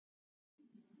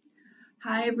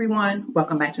Hi everyone,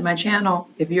 welcome back to my channel.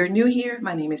 If you're new here,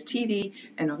 my name is TD,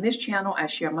 and on this channel I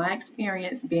share my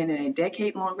experience being in a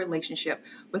decade-long relationship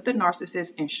with a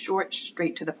narcissist in short,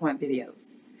 straight to the point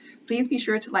videos. Please be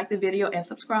sure to like the video and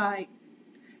subscribe.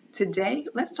 Today,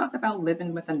 let's talk about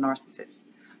living with a narcissist.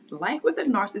 Life with a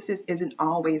narcissist isn't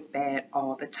always bad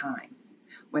all the time.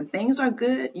 When things are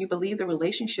good, you believe the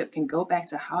relationship can go back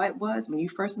to how it was when you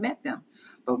first met them.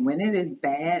 But when it is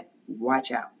bad,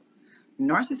 watch out.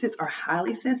 Narcissists are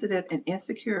highly sensitive and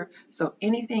insecure, so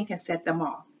anything can set them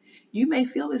off. You may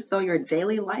feel as though your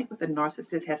daily life with a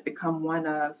narcissist has become one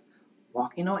of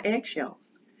walking on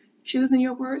eggshells, choosing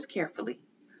your words carefully,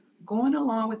 going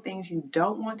along with things you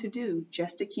don't want to do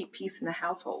just to keep peace in the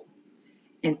household,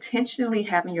 intentionally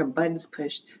having your buttons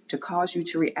pushed to cause you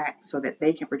to react so that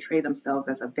they can portray themselves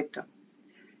as a victim,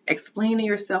 explaining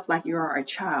yourself like you are a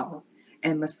child,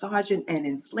 and massaging an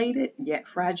inflated yet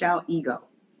fragile ego.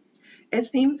 It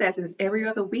seems as if every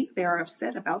other week they are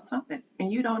upset about something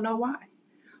and you don't know why.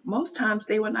 Most times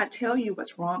they will not tell you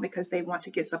what's wrong because they want to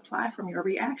get supply from your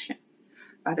reaction.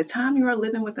 By the time you are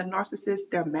living with a narcissist,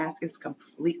 their mask is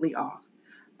completely off.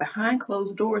 Behind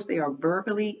closed doors, they are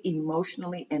verbally,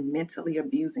 emotionally, and mentally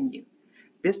abusing you.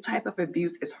 This type of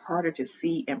abuse is harder to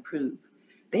see and prove.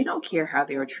 They don't care how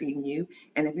they are treating you,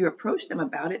 and if you approach them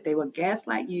about it, they will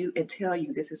gaslight you and tell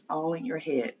you this is all in your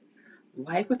head.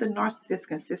 Life with a narcissist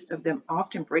consists of them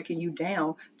often breaking you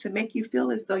down to make you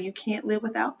feel as though you can't live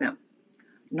without them.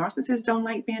 Narcissists don't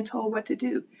like being told what to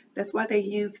do. That's why they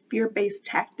use fear-based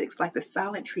tactics like the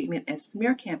silent treatment and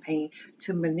smear campaign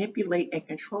to manipulate and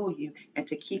control you and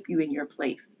to keep you in your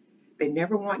place. They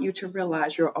never want you to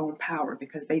realize your own power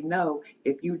because they know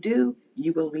if you do,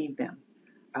 you will leave them.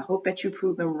 I hope that you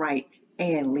prove them right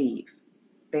and leave.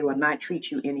 They will not treat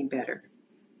you any better.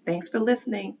 Thanks for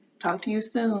listening. Talk to you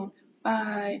soon.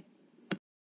 Bye.